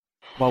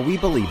While we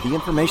believe the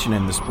information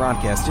in this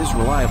broadcast is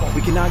reliable,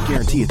 we cannot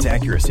guarantee its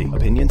accuracy.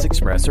 Opinions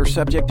expressed are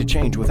subject to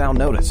change without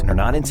notice and are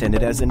not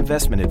intended as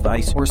investment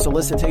advice or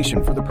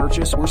solicitation for the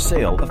purchase or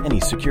sale of any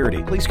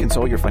security. Please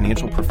consult your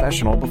financial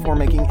professional before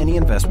making any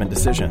investment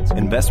decisions.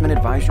 Investment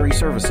advisory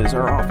services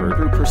are offered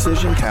through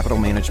Precision Capital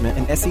Management,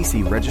 an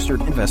SEC-registered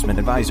investment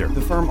advisor.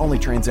 The firm only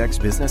transacts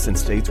business in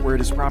states where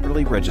it is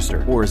properly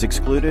registered or is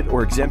excluded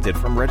or exempted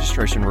from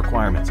registration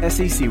requirements.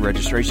 SEC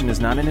registration is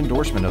not an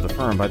endorsement of the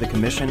firm by the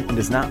Commission and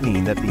does not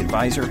mean that the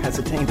advisor has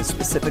attained a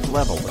specific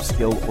level of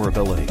skill or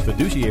ability.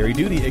 Fiduciary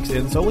duty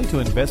extends solely to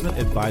investment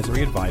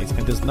advisory advice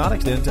and does not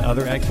extend to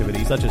other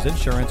activities such as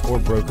insurance or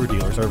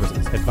broker-dealer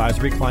services.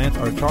 Advisory clients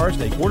are charged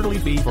a quarterly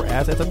fee for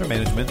assets under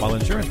management, while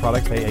insurance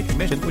products pay a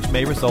commission, which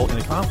may result in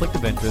a conflict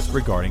of interest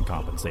regarding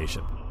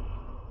compensation.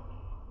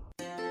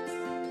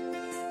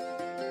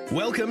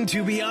 Welcome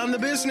to Beyond the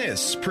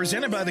Business,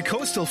 presented by the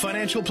Coastal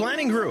Financial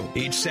Planning Group.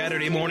 Each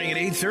Saturday morning at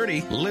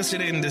 8:30, listen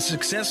in to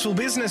successful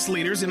business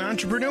leaders and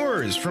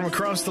entrepreneurs from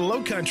across the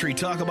Lowcountry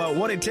talk about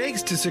what it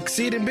takes to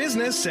succeed in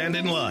business and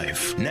in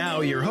life.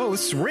 Now your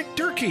hosts, Rick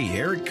Durkee,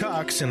 Eric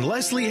Cox, and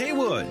Leslie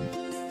Haywood.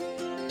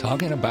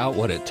 Talking about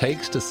what it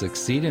takes to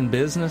succeed in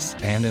business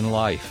and in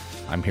life.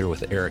 I'm here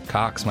with Eric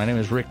Cox. My name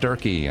is Rick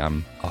Durkee.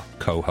 I'm a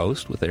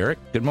co-host with Eric.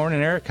 Good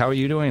morning, Eric. How are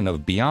you doing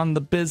of Beyond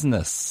the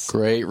Business?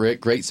 Great, Rick.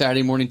 Great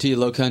Saturday morning to you,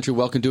 Low Country.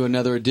 Welcome to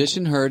another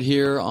edition heard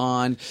here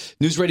on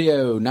News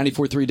Radio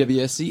 94.3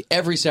 WSC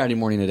every Saturday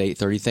morning at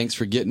 8:30. Thanks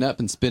for getting up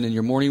and spending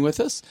your morning with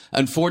us.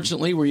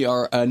 Unfortunately, we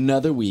are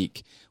another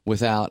week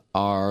without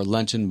our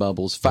Luncheon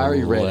Bubbles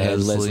fiery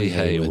redhead, Leslie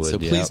Haywood. So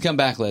please come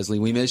back, Leslie.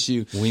 We miss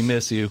you. We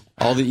miss you.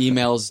 All the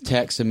emails,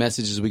 texts, and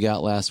messages we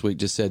got last week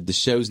just said the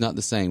show's not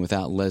the same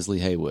without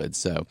Leslie Haywood.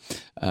 So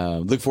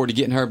look forward to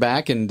getting her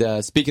back. And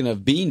speaking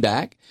of being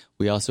back,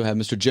 we also have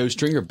Mr. Joe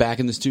Stringer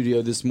back in the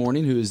studio this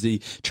morning, who is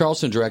the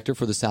Charleston director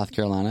for the South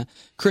Carolina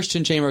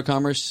Christian Chamber of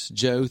Commerce.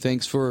 Joe,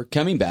 thanks for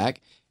coming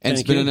back and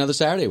spending another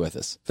Saturday with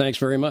us. Thanks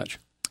very much.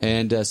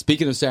 And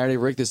speaking of Saturday,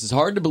 Rick, this is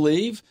hard to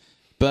believe,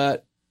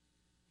 but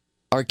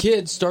our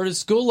kids started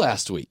school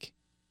last week.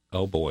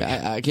 Oh, boy.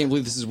 I can't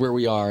believe this is where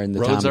we are in the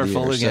Roads time of the are year.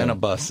 full again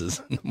of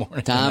buses in the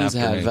morning. Times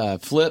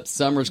have flipped.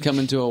 Summer's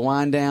coming to a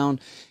wind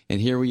down,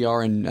 and here we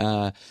are in,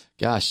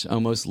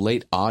 almost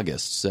late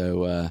August.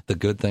 So the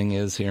good thing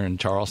is here in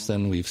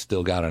Charleston, we've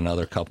still got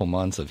another couple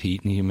months of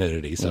heat and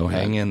humidity. So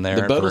hang in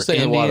there. The boat will stay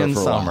in the water for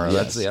a summer. while.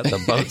 Yes.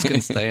 The boats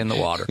can stay in the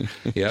water.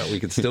 Yeah, we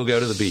can still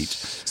go to the beach.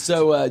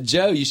 So,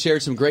 Joe, you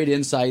shared some great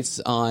insights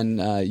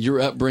on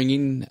your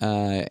upbringing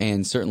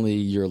and certainly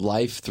your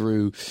life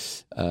through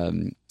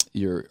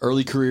your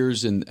early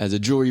careers as a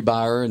jewelry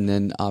buyer, and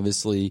then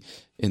obviously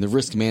in the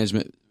risk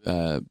management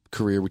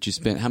career, which you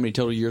spent, how many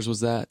total years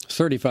was that?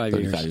 35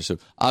 years. So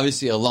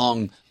obviously a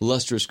long,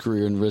 lustrous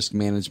career in risk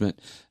management.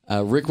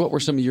 Rick, what were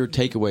some of your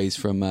takeaways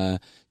from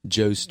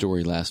Joe's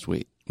story last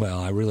week? Well,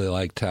 I really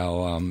liked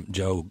how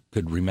Joe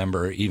could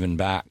remember even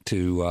back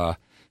to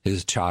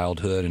his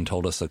childhood and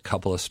told us a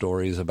couple of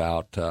stories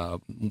about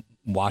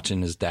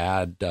watching his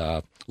dad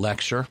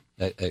lecture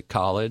at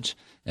college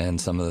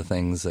and some of the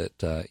things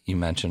that you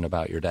mentioned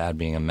about your dad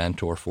being a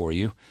mentor for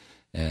you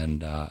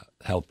and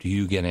helped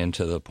you get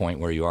into the point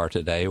where you are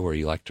today, where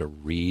you like to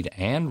read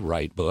and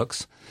write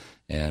books.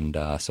 And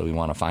so we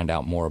want to find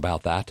out more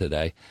about that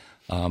today.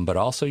 But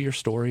also your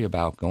story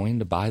about going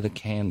to buy the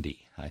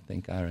candy. I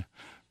think I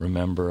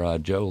remember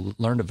Joe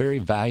learned a very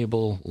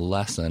valuable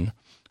lesson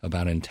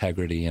about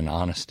integrity and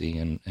honesty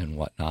and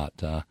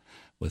whatnot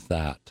with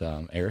that.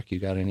 Eric, you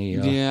got any?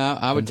 Yeah,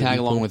 I would tag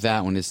along with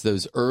that one. It's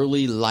those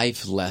early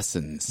life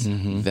lessons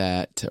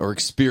that, or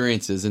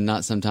experiences, and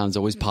not sometimes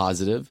always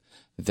positive,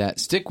 that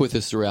stick with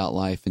us throughout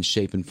life and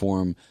shape and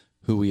form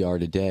who we are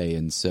today.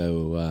 And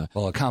so,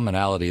 well, a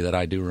commonality that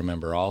I do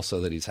remember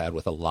also that he's had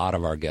with a lot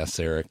of our guests,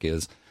 Eric,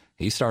 is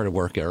he started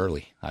work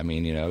early. I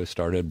mean, he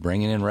started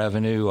bringing in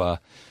revenue.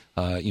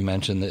 You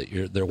mentioned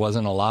that there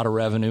wasn't a lot of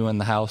revenue in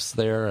the house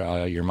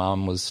there. Your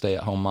mom was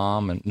stay-at-home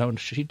mom, and no,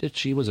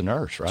 she was a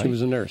nurse, right? She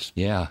was a nurse.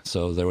 Yeah,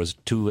 so there was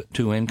two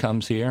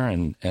incomes here,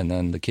 and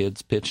then the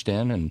kids pitched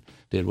in and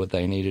did what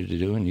they needed to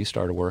do, and you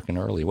started working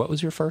early. What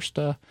was your first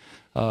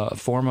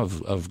form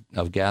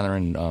of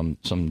gathering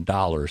some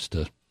dollars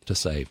to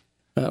save?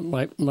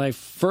 My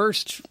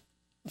first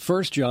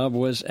job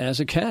was as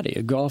a caddy,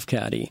 a golf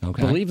caddy.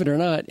 Okay. Believe it or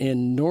not,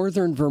 in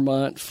northern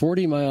Vermont,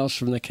 40 miles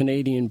from the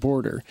Canadian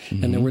border.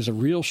 And there was a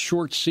real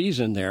short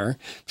season there,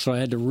 so I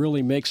had to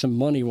really make some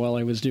money while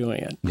I was doing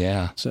it.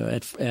 Yeah. So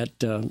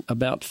at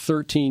about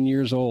 13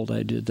 years old,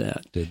 I did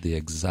that. Did the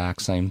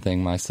exact same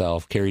thing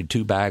myself. Carried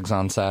 2 bags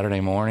on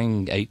Saturday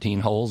morning, 18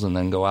 holes, and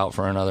then go out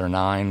for another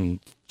 9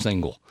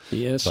 single.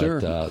 Yes,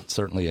 sir. But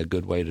certainly a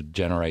good way to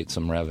generate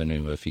some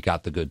revenue if you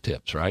got the good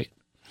tips, right?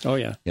 Oh,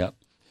 yeah. Yep.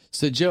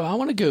 So, Joe, I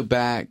want to go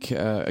back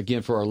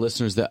again for our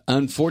listeners that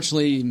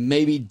unfortunately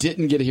maybe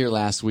didn't get to hear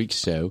last week's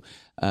show.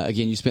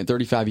 Again, you spent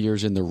 35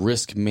 years in the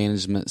risk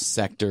management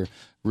sector,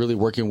 really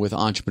working with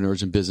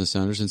entrepreneurs and business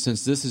owners. And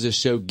since this is a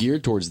show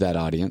geared towards that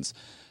audience,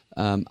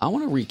 I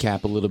want to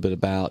recap a little bit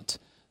about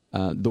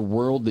the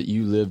world that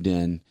you lived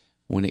in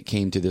when it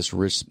came to this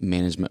risk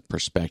management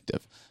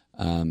perspective.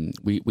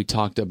 We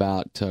talked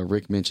about,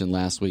 Rick mentioned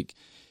last week,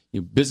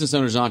 business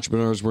owners and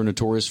entrepreneurs were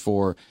notorious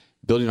for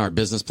building our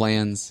business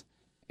plans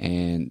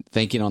and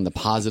thinking on the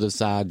positive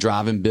side,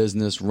 driving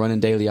business, running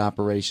daily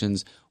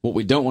operations. What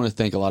we don't want to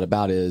think a lot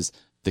about is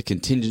the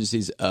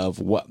contingencies of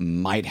what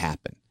might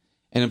happen.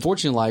 And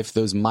unfortunately in life,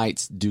 those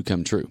mights do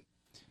come true.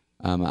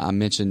 I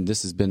mentioned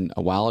this has been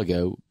a while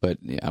ago, but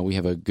we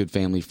have a good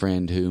family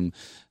friend whom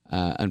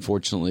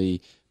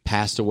unfortunately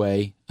passed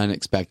away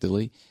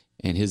unexpectedly,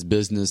 and his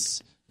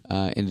business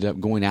ended up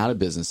going out of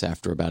business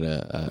after about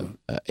a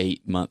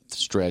 8-month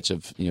stretch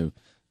of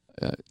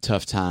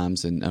tough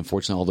times, and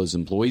unfortunately all those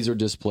employees are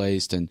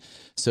displaced. And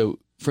so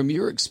from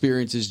your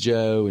experiences,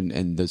 Joe,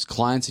 and those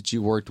clients that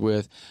you worked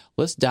with,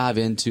 let's dive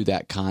into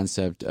that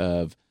concept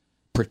of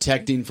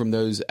protecting from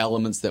those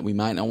elements that we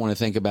might not want to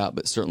think about,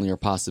 but certainly are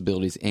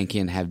possibilities and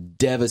can have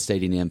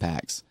devastating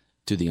impacts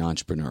to the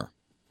entrepreneur.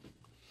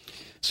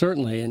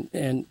 Certainly.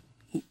 And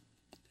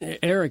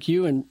Eric,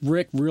 you and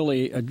Rick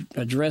really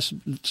address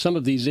some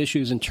of these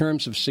issues in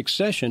terms of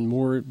succession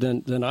more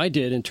than I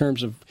did in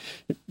terms of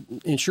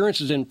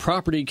insurances and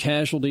property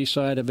casualty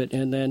side of it,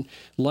 and then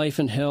life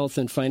and health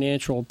and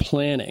financial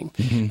planning.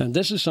 Mm-hmm. And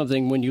this is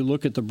something, when you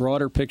look at the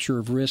broader picture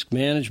of risk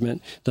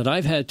management, that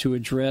I've had to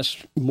address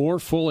more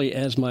fully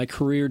as my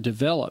career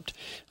developed.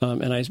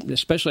 And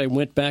I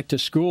went back to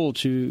school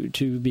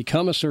to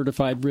become a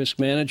certified risk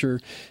manager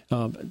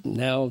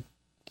now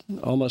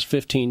almost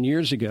 15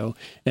 years ago.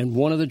 And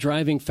one of the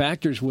driving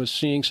factors was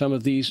seeing some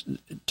of these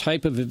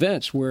type of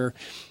events where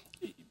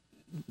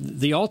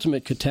the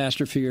ultimate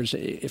catastrophe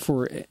is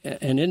for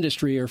an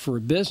industry or for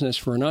a business,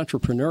 for an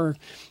entrepreneur.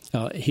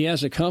 He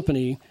has a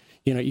company,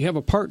 you have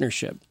a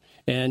partnership,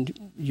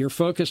 and you're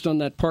focused on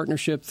that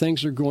partnership.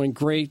 Things are going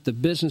great. The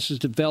business is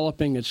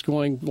developing. It's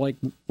going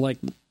like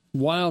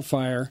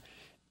wildfire,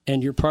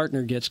 and your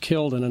partner gets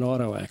killed in an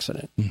auto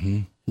accident.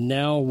 Mm-hmm.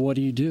 Now what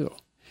do you do?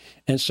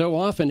 And so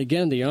often,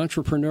 again, the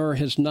entrepreneur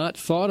has not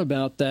thought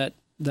about that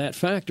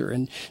factor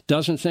and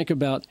doesn't think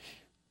about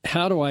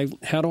how do I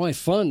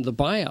fund the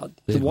buyout.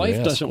 The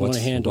wife doesn't want to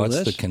handle this.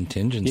 What's the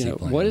contingency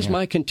plan? What is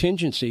my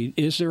contingency?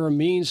 Is there a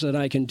means that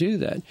I can do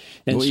that?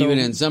 And even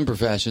in some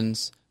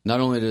professions, not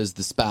only does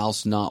the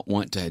spouse not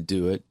want to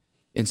do it,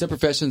 in some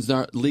professions they're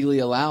not legally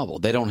allowable.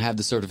 They don't have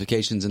the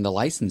certifications and the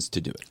license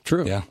to do it.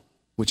 True. Yeah.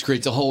 Which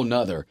creates a whole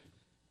nother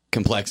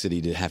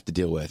complexity to have to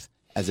deal with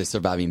as a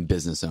surviving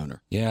business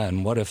owner. Yeah,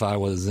 and what if I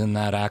was in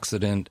that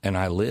accident and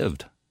I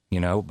lived,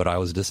 but I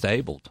was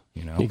disabled,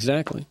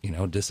 Exactly.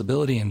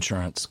 Disability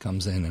insurance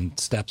comes in and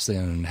steps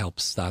in and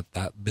helps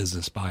that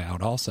business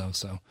buyout also.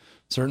 So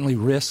certainly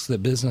risks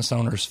that business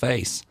owners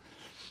face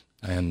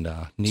and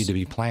need to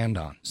be planned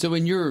on. So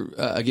in your,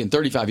 again,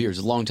 35 years,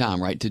 a long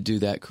time, right, to do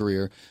that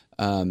career.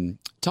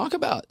 Talk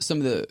about some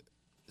of the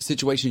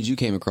situations you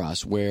came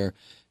across where,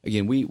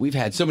 again, we've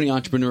had so many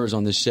entrepreneurs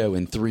on this show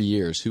in 3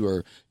 years who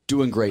are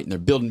doing great, and they're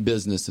building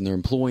business, and they're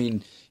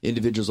employing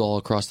individuals all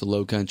across the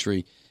low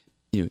country.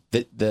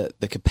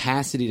 The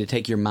capacity to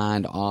take your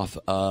mind off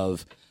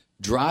of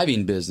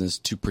driving business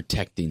to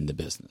protecting the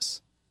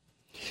business.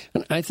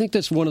 And I think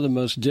that's one of the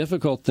most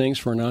difficult things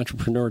for an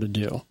entrepreneur to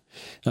do.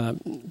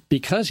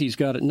 Because he's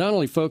got it not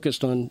only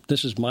focused on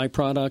this is my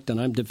product and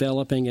I'm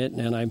developing it,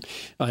 and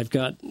I've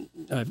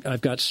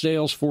got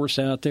sales force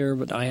out there,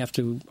 but I have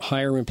to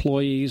hire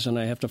employees and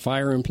I have to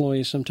fire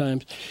employees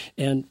sometimes,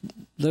 and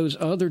those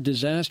other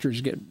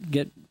disasters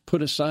get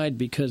put aside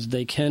because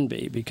they can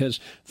be, because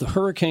the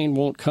hurricane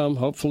won't come,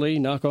 hopefully,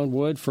 knock on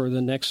wood, for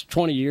the next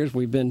 20 years.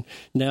 We've been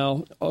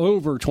now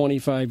over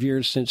 25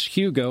 years since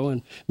Hugo,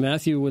 and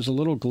Matthew was a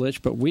little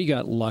glitch, but we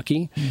got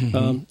lucky.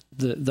 Mm-hmm.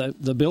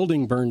 The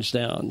building burns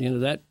down.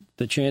 That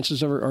the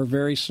chances are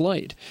very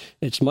slight.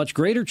 It's much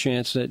greater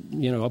chance that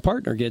a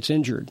partner gets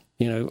injured,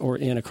 or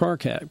in a car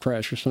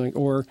crash or something,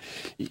 or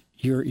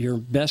your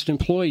best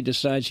employee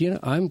decides,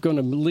 I'm going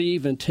to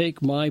leave and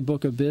take my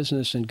book of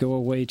business and go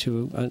away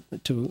to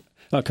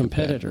a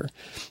competitor.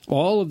 Okay.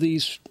 All of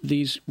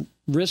these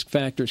risk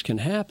factors can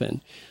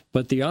happen,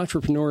 but the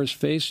entrepreneur is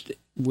faced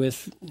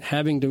with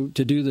having to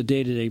do the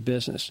day-to-day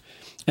business.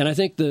 And I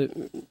think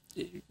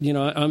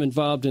I'm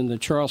involved in the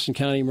Charleston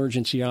County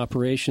Emergency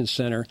Operations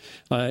Center.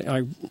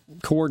 I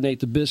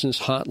coordinate the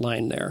business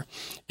hotline there,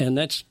 and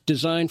that's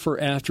designed for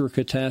after a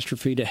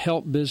catastrophe to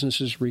help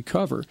businesses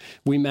recover.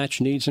 We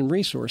match needs and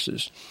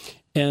resources.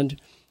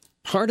 And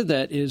part of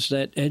that is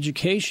that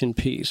education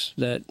piece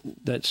that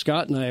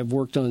Scott and I have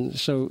worked on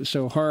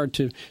so hard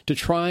to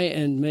try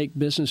and make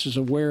businesses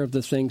aware of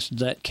the things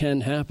that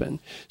can happen.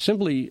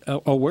 Simply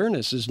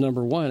awareness is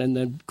number one, and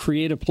then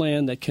create a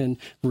plan that can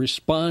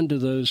respond to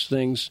those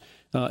things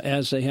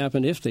as they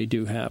happen, if they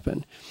do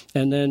happen.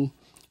 And then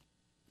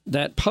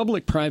that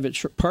public-private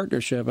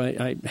partnership,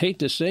 I hate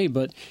to say,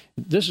 but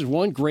this is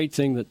one great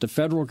thing that the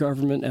federal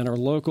government and our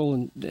local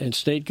and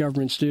state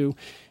governments do,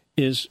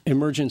 is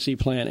emergency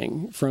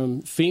planning.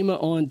 From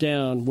FEMA on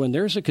down, when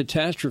there's a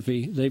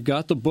catastrophe, they've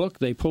got the book,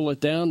 they pull it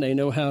down, they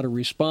know how to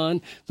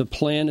respond, the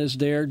plan is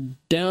there,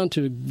 down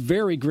to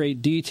very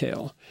great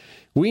detail.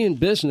 we in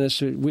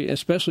business,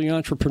 especially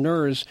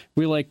entrepreneurs,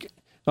 we like,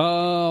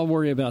 I'll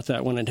worry about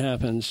that when it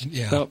happens.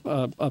 Yeah.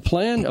 A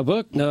plan, a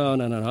book? No.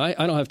 I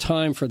don't have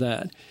time for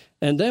that.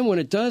 And then when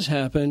it does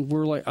happen,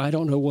 we're like, I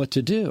don't know what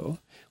to do.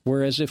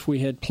 Whereas if we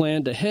had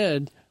planned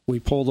ahead, we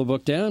pull the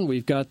book down.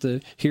 We've got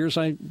the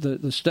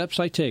steps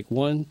I take,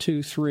 1,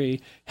 2,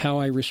 3, how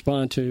I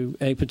respond to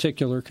a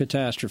particular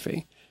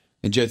catastrophe.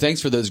 And Joe,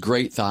 thanks for those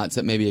great thoughts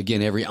that maybe,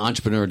 again, every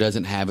entrepreneur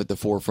doesn't have at the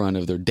forefront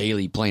of their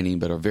daily planning,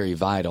 but are very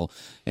vital.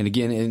 And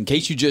again, in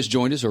case you just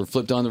joined us or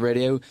flipped on the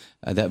radio,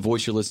 that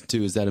voice you're listening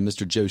to is that of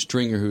Mr. Joe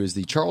Stringer, who is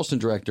the Charleston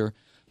director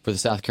for the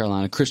South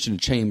Carolina Christian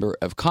Chamber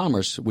of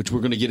Commerce, which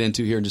we're going to get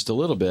into here in just a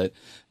little bit.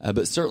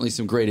 But certainly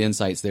some great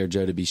insights there,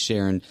 Joe, to be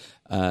sharing.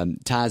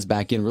 Ties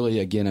back in, really,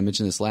 again, I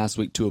mentioned this last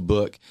week, to a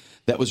book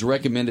that was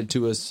recommended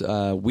to us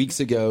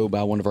weeks ago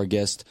by one of our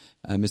guests,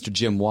 Mr.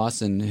 Jim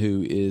Wasson,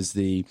 who is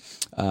the,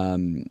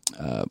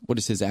 what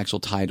is his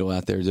actual title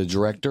out there? The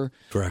director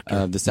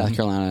of the South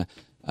Carolina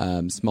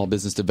Small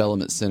Business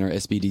Development Center,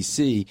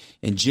 SBDC.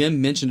 And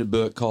Jim mentioned a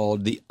book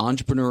called The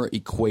Entrepreneur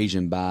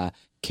Equation by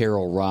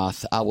Carol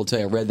Roth. I will tell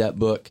you, I read that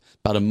book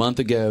about a month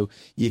ago.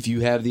 If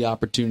you have the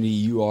opportunity,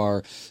 you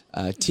are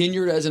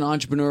tenured as an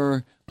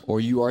entrepreneur, or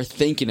you are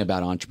thinking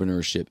about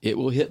entrepreneurship, it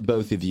will hit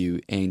both of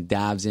you and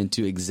dives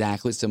into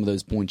exactly some of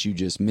those points you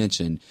just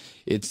mentioned.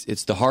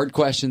 It's the hard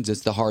questions,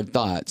 it's the hard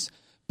thoughts,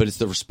 but it's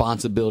the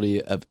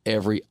responsibility of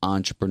every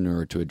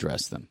entrepreneur to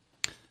address them.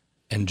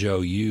 And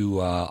Joe, you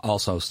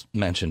also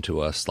mentioned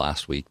to us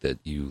last week that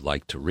you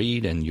like to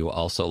read and you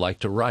also like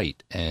to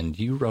write. And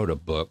you wrote a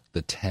book,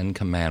 The 10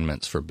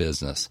 Commandments for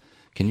Business.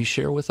 Can you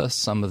share with us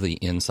some of the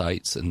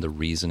insights and the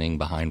reasoning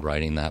behind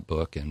writing that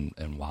book and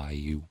why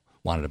you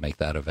wanted to make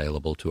that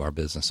available to our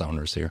business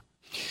owners here?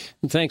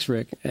 Thanks,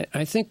 Rick.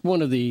 I think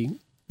one of the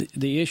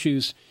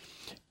issues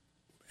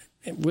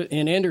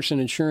in Andersen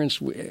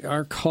Insurance,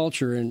 our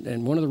culture,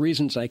 and one of the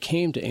reasons I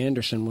came to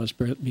Andersen was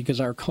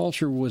because our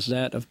culture was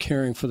that of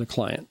caring for the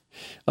client,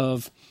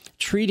 of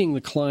treating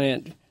the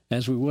client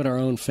as we would our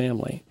own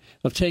family,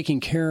 of taking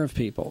care of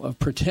people, of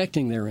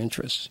protecting their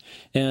interests.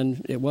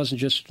 And it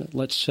wasn't just,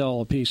 let's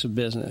sell a piece of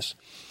business.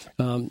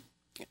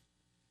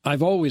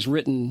 I've always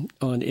written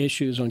on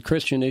issues, on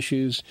Christian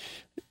issues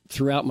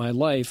throughout my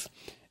life,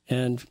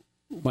 and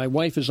my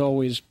wife has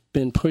always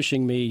been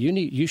pushing me,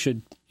 you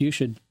should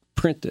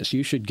print this.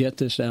 You should get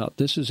this out.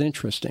 This is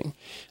interesting.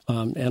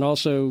 And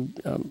also,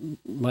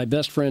 my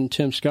best friend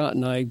Tim Scott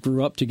and I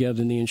grew up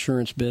together in the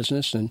insurance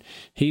business, and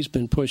he's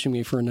been pushing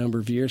me for a number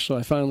of years, so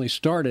I finally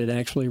started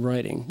actually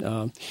writing.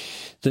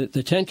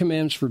 The 10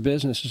 Commandments for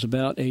Business is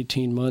about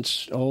 18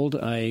 months old.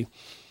 I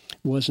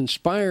was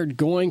inspired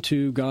going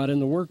to God in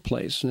the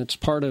Workplace, and it's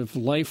part of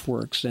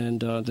LifeWorks and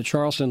the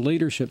Charleston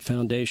Leadership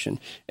Foundation.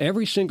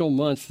 Every single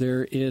month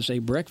there is a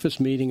breakfast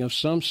meeting of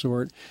some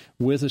sort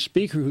with a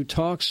speaker who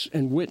talks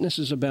and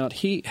witnesses about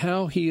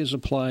how he has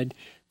applied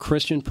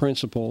Christian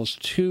principles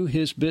to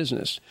his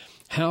business,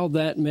 how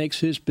that makes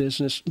his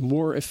business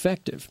more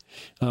effective,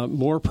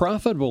 more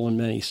profitable in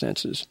many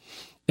senses.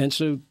 And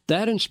so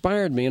that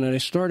inspired me, and I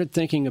started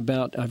thinking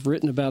about, I've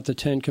written about the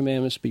 10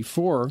 Commandments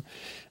before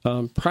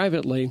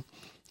privately,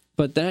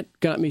 but that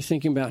got me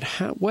thinking about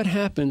what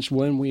happens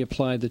when we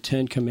apply the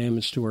 10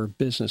 Commandments to our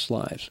business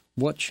lives.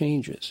 What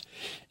changes?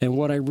 And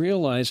what I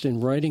realized in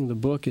writing the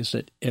book is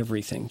that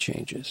everything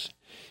changes,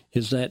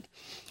 is that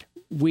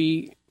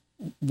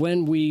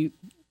when we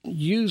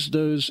use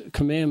those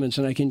commandments,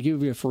 and I can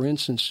give you, for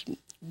instance,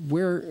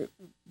 where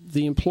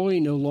the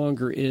employee no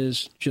longer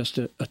is just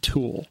a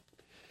tool.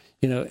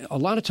 You know, a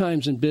lot of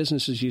times in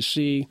businesses you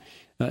see,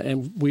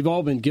 and we've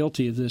all been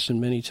guilty of this, and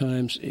many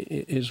times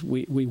is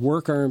we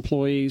work our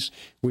employees,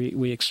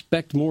 we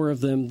expect more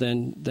of them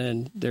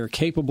than they're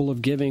capable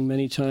of giving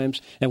many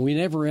times, and we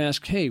never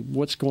ask, hey,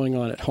 what's going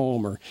on at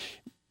home? Or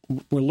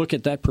we'll look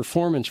at that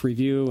performance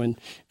review,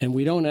 and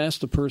we don't ask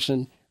the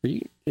person,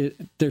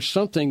 there's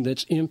something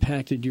that's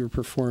impacted your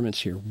performance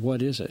here.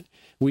 What is it?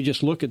 We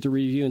just look at the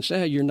review and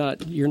say, hey, you're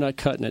not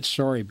cutting it.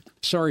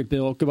 Sorry,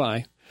 Bill,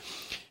 goodbye.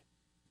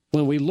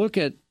 When we look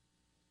at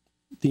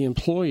the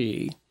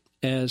employee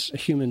as a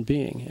human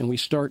being and we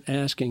start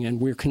asking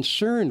and we're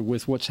concerned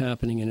with what's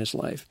happening in his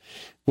life,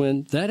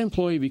 when that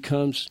employee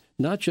becomes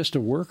not just a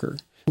worker,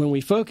 when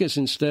we focus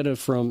instead of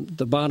from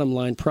the bottom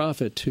line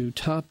profit to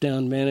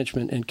top-down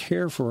management and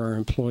care for our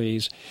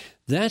employees,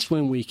 that's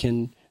when we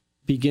can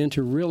begin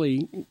to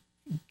really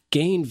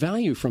gain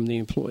value from the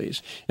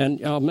employees.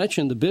 And I'll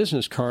mention the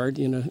business card.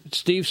 You know,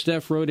 Steve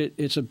Steff wrote it.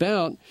 It's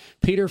about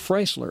Peter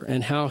Freisler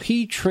and how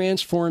he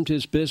transformed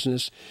his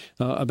business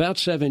about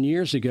 7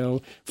 years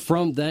ago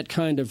from that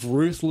kind of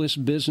ruthless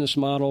business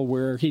model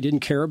where he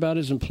didn't care about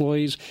his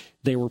employees.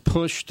 They were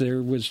pushed.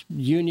 There was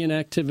union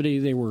activity.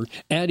 They were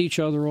at each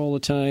other all the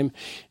time.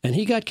 And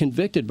he got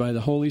convicted by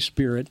the Holy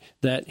Spirit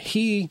that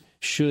he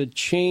should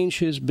change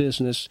his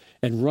business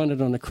and run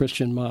it on a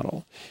Christian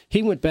model.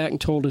 He went back and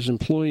told his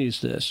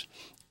employees this.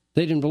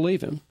 They didn't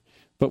believe him.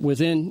 But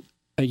within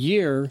a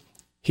year,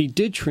 he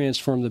did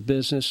transform the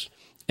business,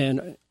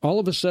 and all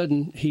of a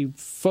sudden, he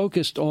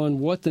focused on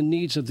what the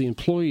needs of the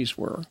employees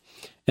were.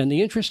 And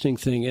the interesting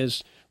thing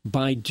is,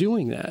 by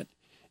doing that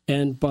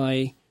and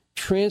by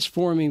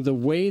transforming the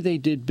way they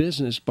did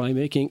business, by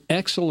making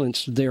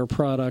excellence their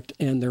product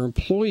and their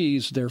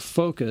employees their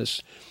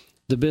focus,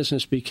 the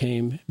business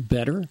became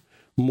better,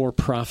 more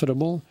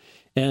profitable.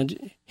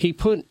 And he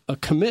put a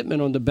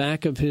commitment on the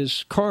back of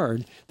his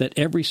card that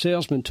every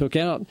salesman took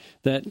out,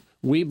 that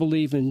we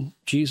believe in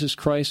Jesus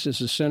Christ as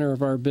the center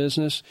of our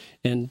business.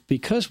 And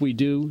because we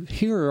do,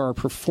 here are our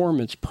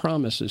performance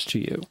promises to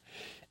you.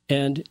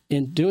 And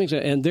in doing so,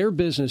 and their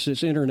business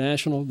is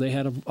international. They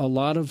had a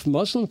lot of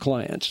Muslim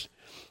clients,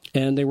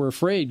 and they were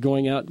afraid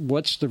going out,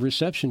 what's the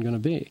reception going to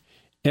be?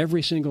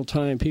 Every single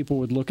time people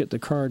would look at the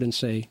card and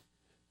say,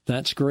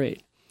 that's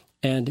great.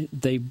 And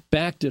they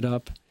backed it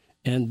up,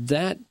 and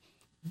that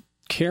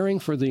caring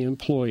for the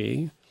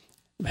employee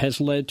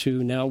has led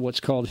to now what's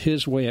called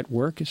his way at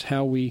work, is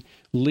how we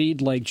lead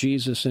like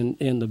Jesus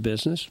in the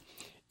business.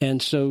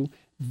 And so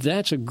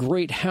that's a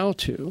great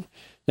how-to.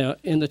 Now,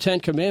 in the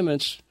Ten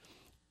Commandments,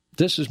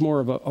 this is more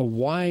of a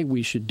why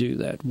we should do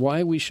that,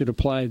 why we should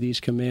apply these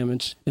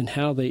commandments and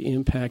how they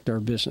impact our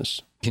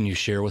business. Can you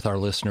share with our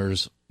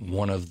listeners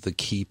one of the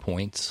key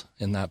points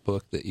in that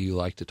book that you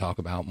like to talk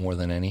about more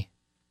than any?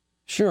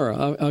 Sure.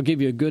 I'll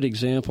give you a good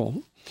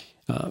example.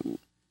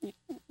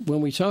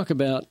 When we talk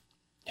about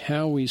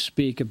how we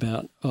speak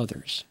about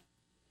others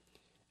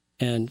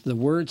and the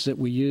words that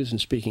we use in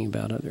speaking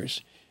about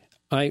others,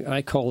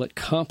 I call it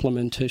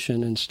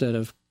complementation instead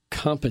of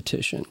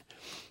competition.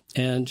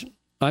 And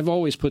I've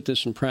always put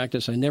this in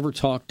practice. I never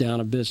talk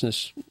down a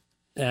business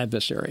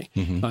adversary.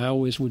 Mm-hmm. I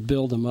always would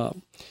build them up.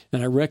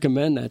 And I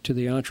recommend that to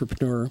the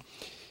entrepreneur.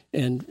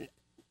 And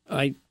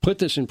I put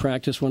this in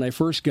practice when I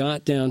first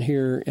got down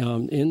here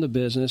in the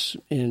business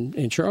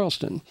in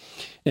Charleston.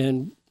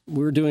 And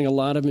we were doing a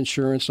lot of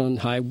insurance on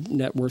high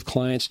net worth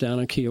clients down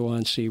in Kiowa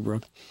and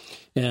Seabrook,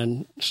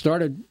 and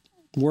started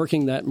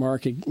working that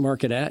market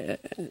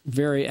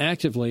very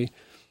actively.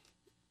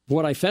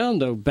 What I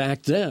found, though,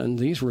 back then,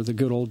 these were the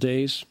good old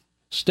days,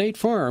 State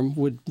Farm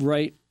would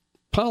write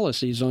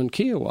policies on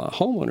Kiowa,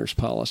 homeowners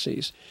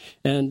policies,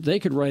 and they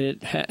could write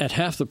it at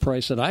half the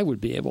price that I would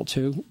be able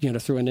to,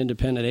 through an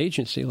independent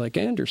agency like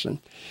Anderson.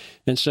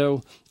 And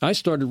so I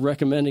started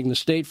recommending the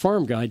State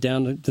Farm guy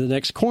down the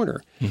next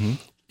corner. Mm-hmm.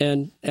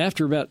 And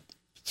after about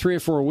 3 or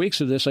 4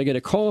 weeks of this, I get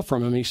a call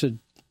from him. He said,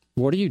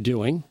 "What are you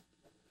doing?" And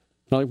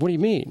I'm like, "What do you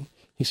mean?"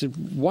 He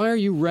said, "Why are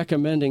you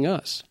recommending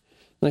us?"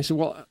 And I said,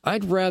 "Well,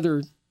 I'd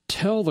rather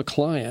tell the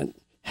client,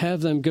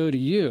 have them go to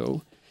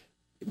you,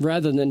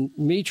 rather than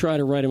me try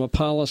to write them a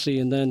policy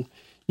and then,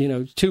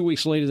 2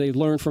 weeks later they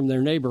learn from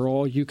their neighbor,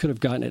 oh, you could have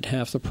gotten it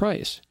half the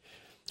price."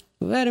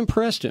 Well, that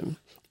impressed him.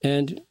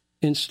 And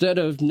instead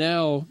of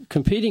now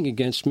competing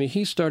against me,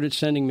 he started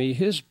sending me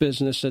his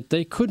business that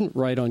they couldn't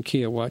write on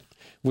Kiowa,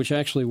 which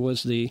actually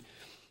was the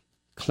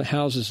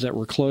houses that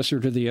were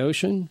closer to the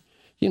ocean,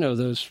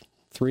 those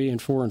 $3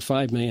 and $4 and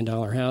 $5 million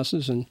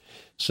houses. And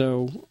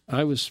so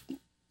I was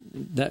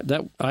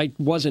that I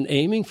wasn't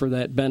aiming for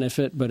that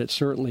benefit, but it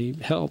certainly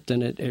helped,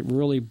 and it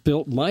really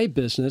built my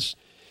business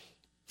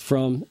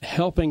from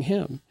helping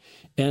him.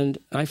 And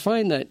I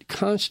find that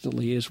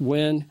constantly is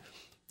when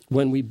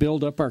we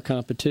build up our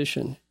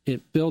competition,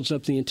 it builds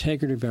up the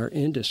integrity of our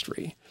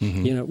industry.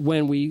 Mm-hmm.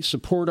 When we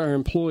support our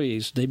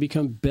employees, they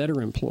become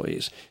better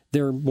employees.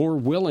 They're more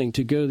willing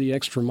to go the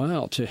extra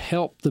mile to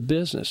help the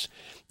business.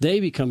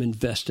 They become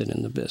invested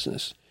in the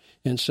business.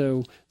 And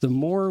so the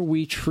more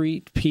we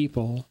treat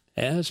people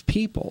as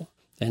people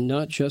and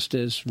not just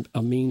as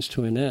a means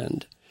to an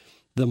end,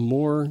 the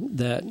more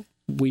that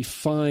we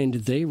find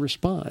they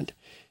respond,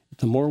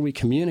 the more we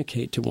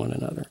communicate to one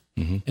another.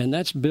 Mm-hmm. And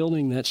that's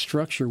building that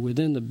structure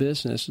within the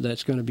business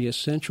that's going to be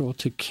essential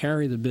to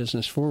carry the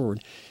business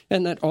forward.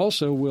 And that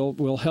also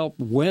will help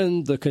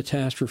when the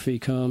catastrophe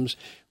comes,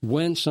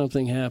 when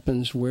something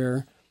happens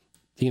where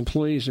the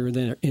employees are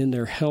in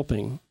there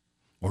helping.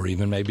 Or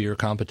even maybe your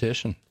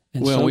competition.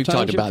 And well, we've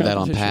talked about that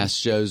on past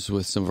shows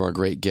with some of our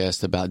great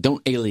guests about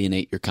don't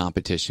alienate your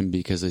competition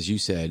because, as you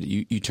said,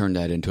 you turn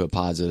that into a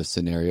positive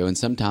scenario. And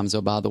sometimes,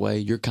 oh, by the way,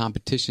 your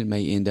competition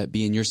may end up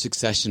being your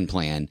succession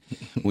plan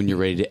when you're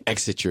ready to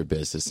exit your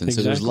business. And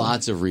exactly. So there's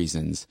lots of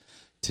reasons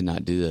to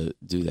not do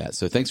that.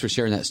 So thanks for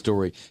sharing that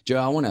story. Joe,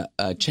 I want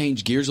to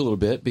change gears a little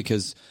bit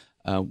because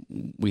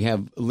we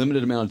have a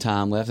limited amount of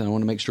time left, and I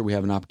want to make sure we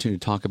have an opportunity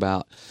to talk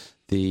about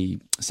the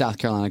South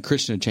Carolina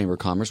Christian Chamber of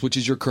Commerce, which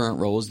is your current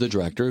role as the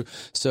director.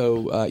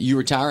 So you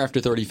retire after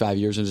 35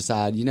 years and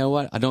decide, you know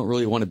what, I don't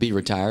really want to be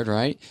retired,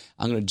 right?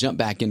 I'm going to jump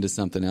back into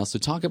something else. So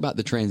talk about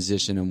the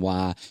transition and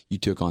why you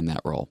took on that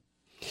role.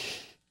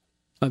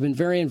 I've been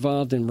very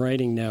involved in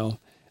writing now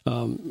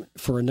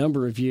for a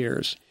number of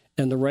years,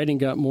 and the writing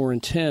got more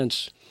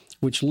intense,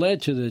 which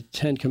led to the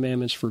 10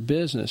 Commandments for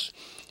Business.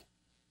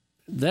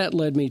 That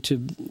led me to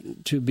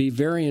be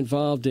very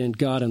involved in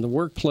God in the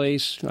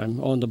workplace. I'm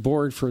on the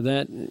board for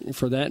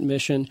that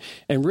mission,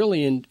 and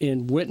really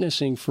in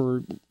witnessing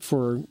for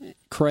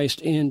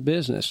Christ in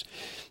business.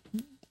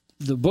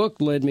 the book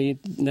led me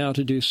now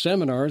to do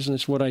seminars, and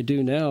it's what I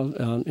do now.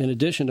 In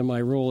addition to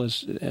my role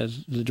as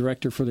the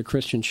director for the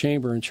Christian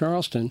Chamber in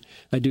Charleston,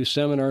 I do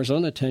seminars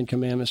on the Ten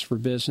Commandments for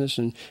business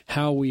and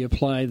how we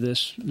apply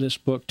this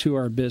book to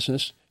our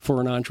business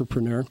for an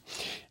entrepreneur.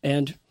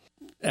 And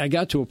I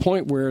got to a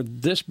point where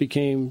this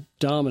became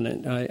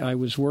dominant. I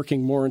was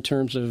working more in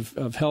terms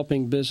of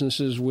helping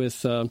businesses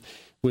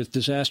with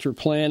disaster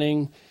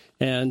planning,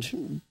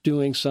 and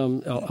doing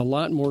a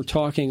lot more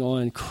talking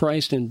on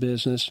Christ in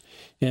business.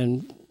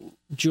 And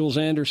Jules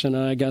Anderson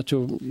and I got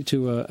to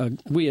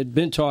we had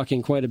been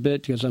talking quite a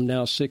bit because I'm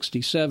now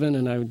 67,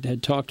 and I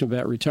had talked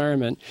about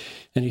retirement.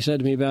 And he said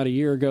to me about a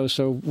year ago,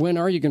 "So when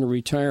are you going to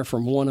retire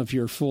from one of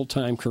your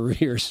full-time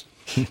careers?"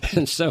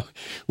 And so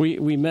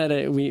we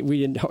met.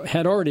 We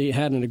had already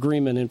had an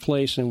agreement in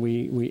place, and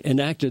we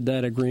enacted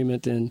that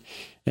agreement, and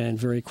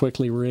very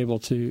quickly were able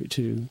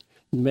to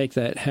make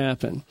that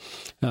happen.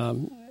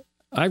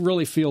 I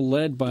really feel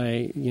led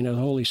by the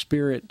Holy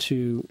Spirit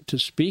to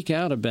speak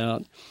out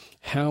about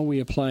how we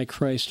apply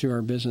Christ to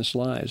our business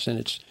lives, and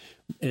it's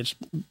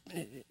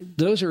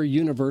those are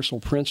universal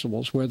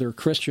principles, whether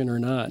Christian or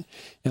not.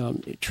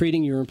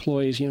 Treating your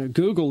employees,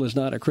 Google is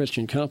not a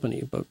Christian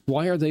company, but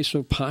why are they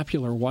so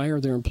popular? Why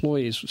are their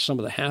employees some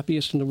of the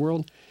happiest in the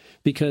world?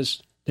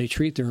 Because they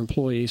treat their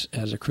employees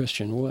as a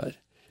Christian would.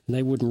 And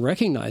they wouldn't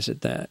recognize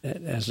it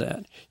as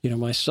that.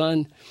 My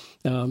son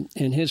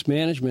in his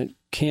management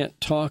can't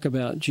talk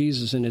about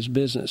Jesus in his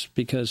business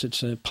because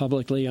it's a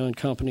publicly owned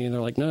company, and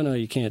they're like, no,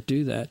 you can't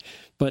do that.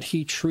 But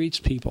he treats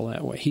people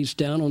that way. He's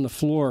down on the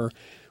floor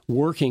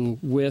working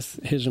with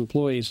his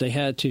employees. They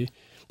had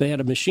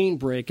a machine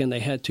break, and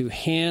they had to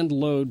hand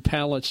load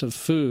pallets of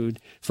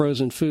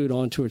frozen food,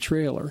 onto a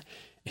trailer.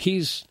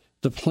 He's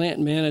the plant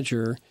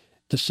manager.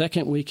 The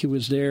second week he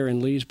was there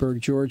in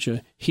Leesburg,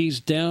 Georgia, he's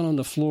down on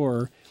the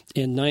floor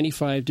in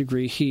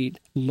 95-degree heat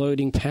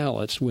loading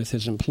pallets with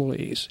his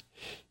employees.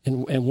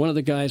 And one of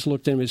the guys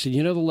looked at him and said,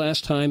 the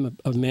last time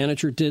a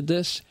manager did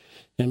this?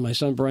 And my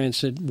son Brian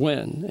said,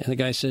 when? And the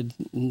guy said,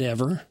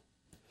 never.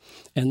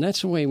 And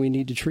that's the way we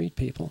need to treat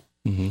people.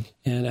 Mm-hmm.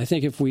 And I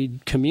think if we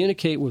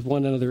communicate with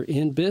one another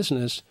in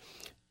business,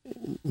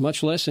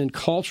 much less in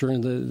culture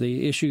and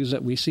the issues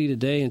that we see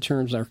today in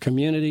terms of our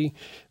community,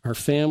 our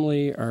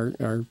family,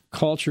 our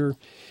culture,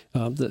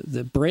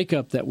 the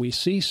breakup that we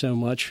see so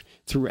much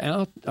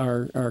throughout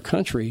our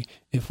country,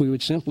 if we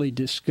would simply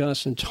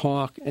discuss and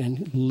talk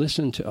and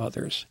listen to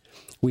others,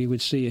 we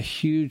would see a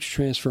huge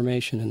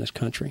transformation in this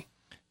country.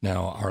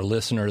 Now, our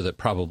listener that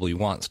probably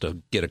wants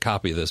to get a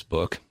copy of this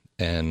book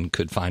and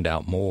could find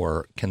out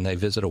more, can they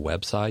visit a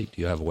website?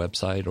 Do you have a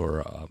website or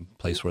a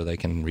place where they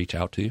can reach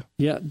out to you?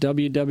 Yeah,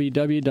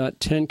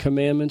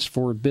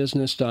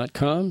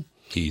 www.tencommandmentsforbusiness.com.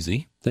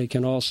 Easy. They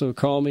can also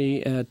call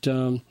me at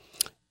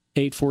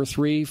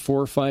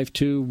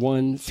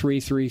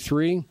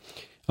 843-452-1333.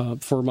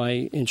 For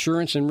my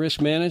insurance and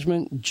risk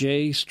management,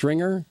 J.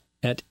 Stringer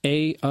at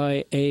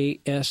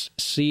AIASC.com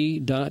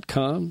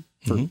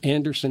for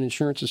Anderson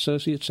Insurance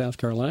Associates, South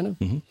Carolina.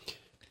 Mm-hmm.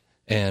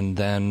 And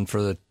then for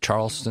the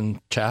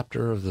Charleston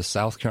chapter of the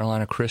South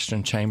Carolina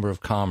Christian Chamber of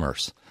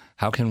Commerce,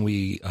 how can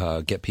we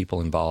get people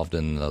involved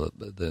in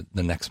the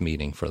next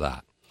meeting for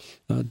that?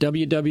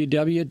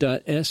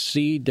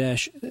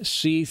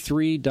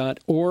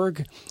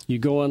 www.sc-c3.org. You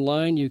go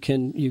online, you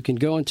can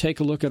go and take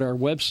a look at our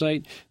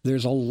website.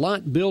 There's a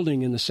lot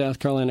building in the South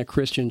Carolina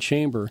Christian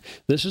Chamber.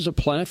 This is a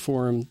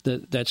platform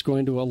that's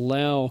going to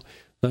allow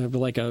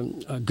like a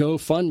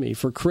GoFundMe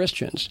for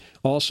Christians,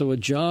 also a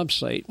job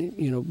site,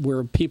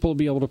 where people will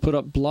be able to put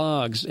up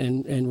blogs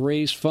and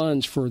raise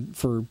funds for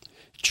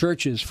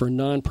churches, for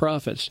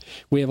nonprofits.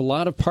 We have a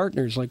lot of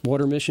partners, like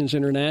Water Missions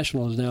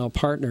International is now a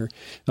partner,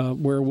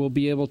 where we'll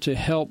be able to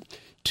help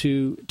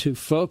to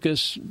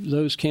focus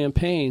those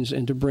campaigns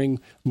and to bring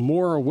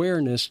more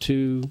awareness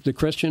to the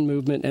Christian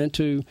movement and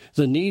to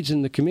the needs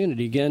in the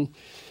community. Again,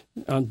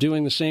 I'm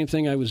doing the same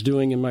thing I was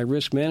doing in my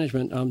risk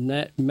management. I'm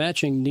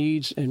matching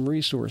needs and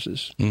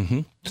resources. Mm-hmm.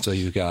 So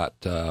you've got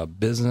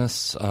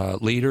business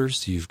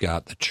leaders, you've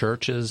got the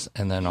churches,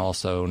 and then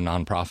also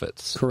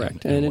nonprofits.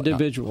 Correct, and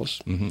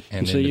individuals. Mm-hmm.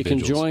 And so you can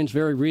join. It's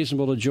very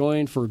reasonable to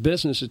join. For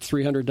business, it's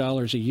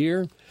 $300 a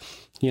year.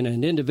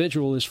 An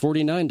individual is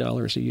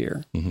 $49 a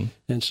year. Mm-hmm.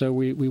 And so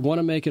we want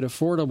to make it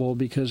affordable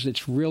because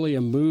it's really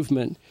a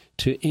movement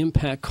to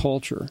impact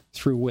culture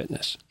through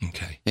witness.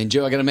 Okay. And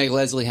Joe, I got to make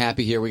Leslie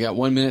happy here. We got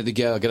 1 minute to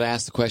go. I got to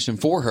ask the question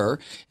for her.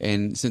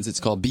 And since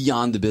it's called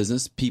Beyond the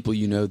Business, people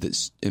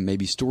that and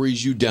maybe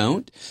stories you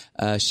don't,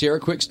 share a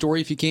quick story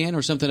if you can,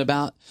 or something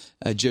about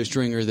Joe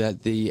Stringer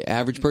that the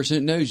average person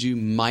that knows you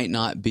might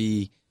not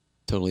be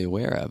totally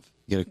aware of.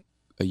 You got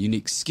a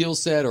unique skill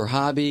set or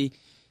hobby,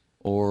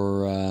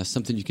 or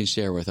something you can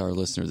share with our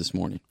listener this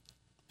morning.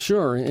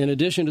 Sure. In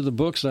addition to the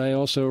books, I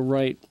also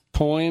write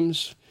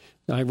poems.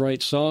 I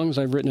write songs.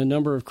 I've written a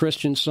number of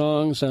Christian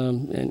songs,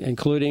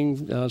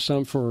 including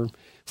some for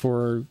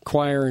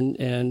choir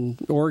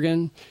and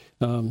organ.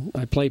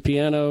 I play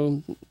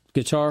piano,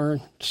 guitar,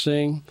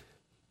 sing.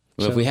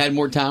 Well, if we had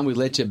more time, we'd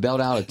let you belt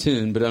out a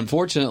tune. But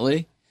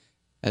unfortunately,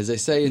 As they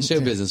say in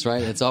show business,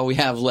 right? That's all we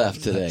have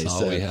left today. That's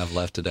all we have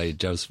left today.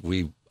 Joseph,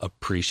 we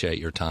appreciate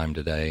your time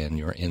today and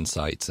your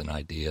insights and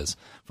ideas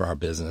for our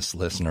business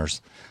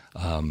listeners.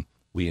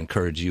 We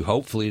encourage you,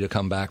 hopefully, to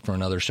come back for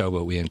another show,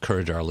 but we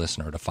encourage our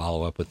listener to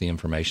follow up with the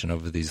information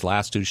over these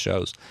last 2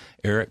 shows.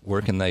 Eric,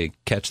 where can they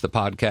catch the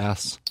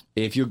podcasts?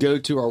 If you go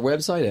to our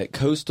website at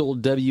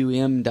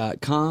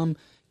coastalwm.com,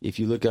 if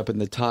you look up in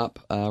the top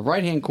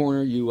right-hand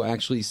corner, you will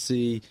actually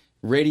see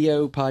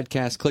radio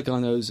podcasts. Click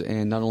on those,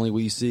 and not only will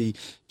you see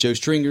Joe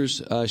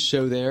Stringer's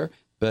show there,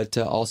 but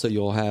also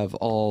you'll have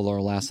all our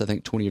last, I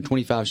think, 20 or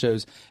 25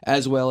 shows,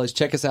 as well as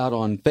check us out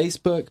on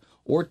Facebook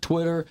or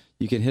Twitter.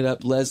 You can hit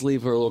up Leslie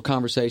for a little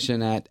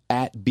conversation at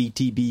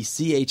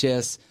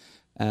BTBCHS,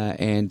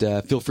 and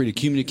feel free to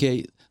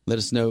communicate. Let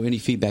us know any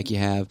feedback you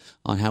have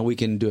on how we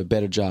can do a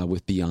better job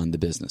with Beyond the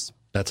Business.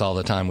 That's all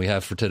the time we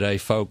have for today,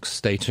 folks.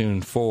 Stay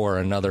tuned for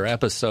another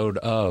episode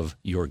of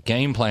Your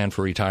Game Plan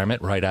for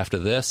Retirement right after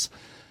this.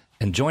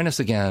 And join us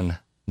again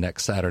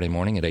next Saturday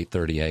morning at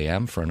 8:30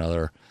 a.m. for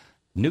another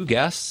new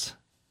guest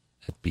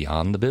at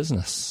Beyond the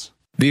Business.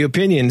 The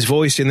opinions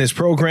voiced in this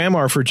program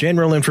are for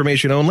general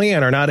information only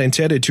and are not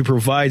intended to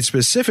provide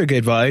specific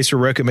advice or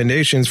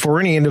recommendations for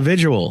any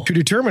individual. To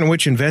determine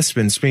which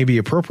investments may be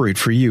appropriate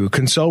for you,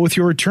 consult with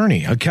your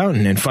attorney,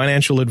 accountant, and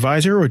financial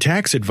advisor or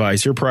tax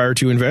advisor prior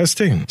to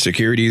investing.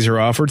 Securities are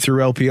offered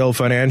through LPL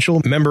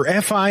Financial, member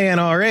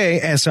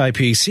FINRA,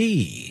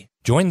 SIPC.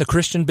 Join the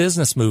Christian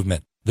business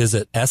movement.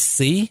 Visit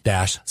sc-c3.org.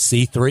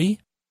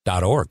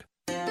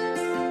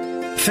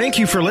 Thank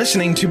you for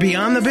listening to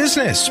Beyond the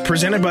Business,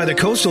 presented by the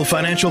Coastal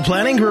Financial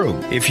Planning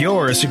Group. If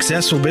you're a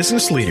successful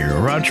business leader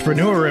or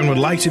entrepreneur and would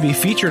like to be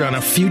featured on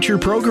a future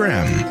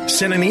program,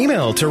 send an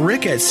email to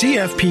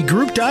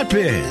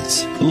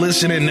rick@cfpgroup.biz.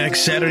 Listen in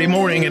next Saturday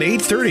morning at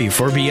 8:30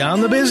 for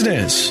Beyond the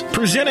Business,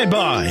 presented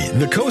by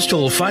the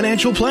Coastal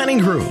Financial Planning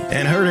Group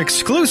and heard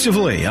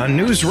exclusively on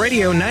News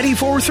Radio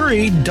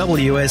 94.3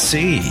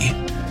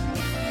 WSC.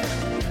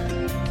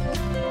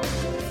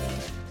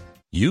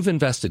 You've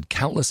invested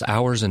countless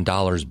hours and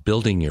dollars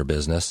building your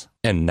business,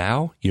 and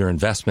now your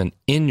investment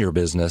in your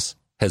business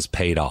has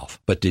paid off.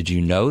 But did you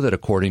know that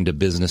according to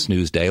Business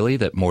News Daily,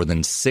 that more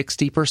than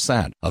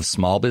 60% of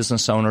small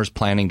business owners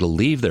planning to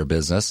leave their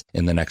business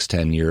in the next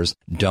 10 years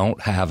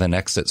don't have an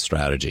exit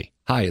strategy?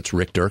 Hi, it's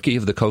Rick Durkee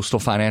of the Coastal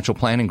Financial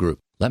Planning Group.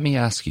 Let me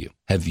ask you,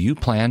 have you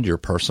planned your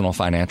personal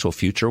financial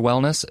future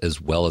wellness as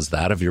well as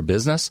that of your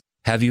business?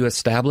 Have you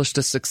established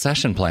a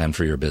succession plan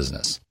for your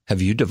business?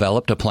 Have you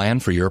developed a plan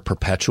for your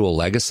perpetual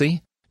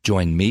legacy?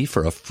 Join me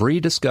for a free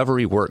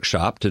discovery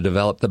workshop to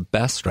develop the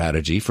best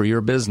strategy for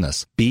your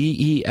business.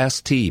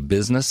 BEST,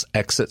 Business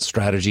Exit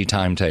Strategy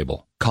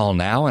Timetable. Call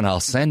now and I'll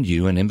send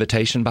you an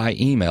invitation by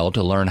email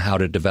to learn how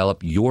to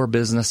develop your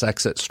business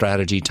exit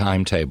strategy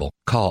timetable.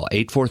 Call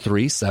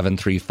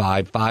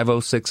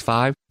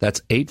 843-735-5065.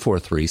 That's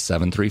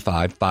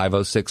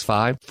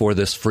 843-735-5065 for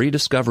this free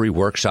discovery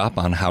workshop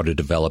on how to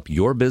develop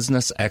your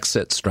business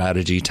exit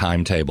strategy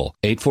timetable.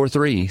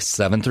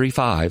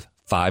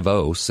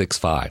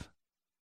 843-735-5065.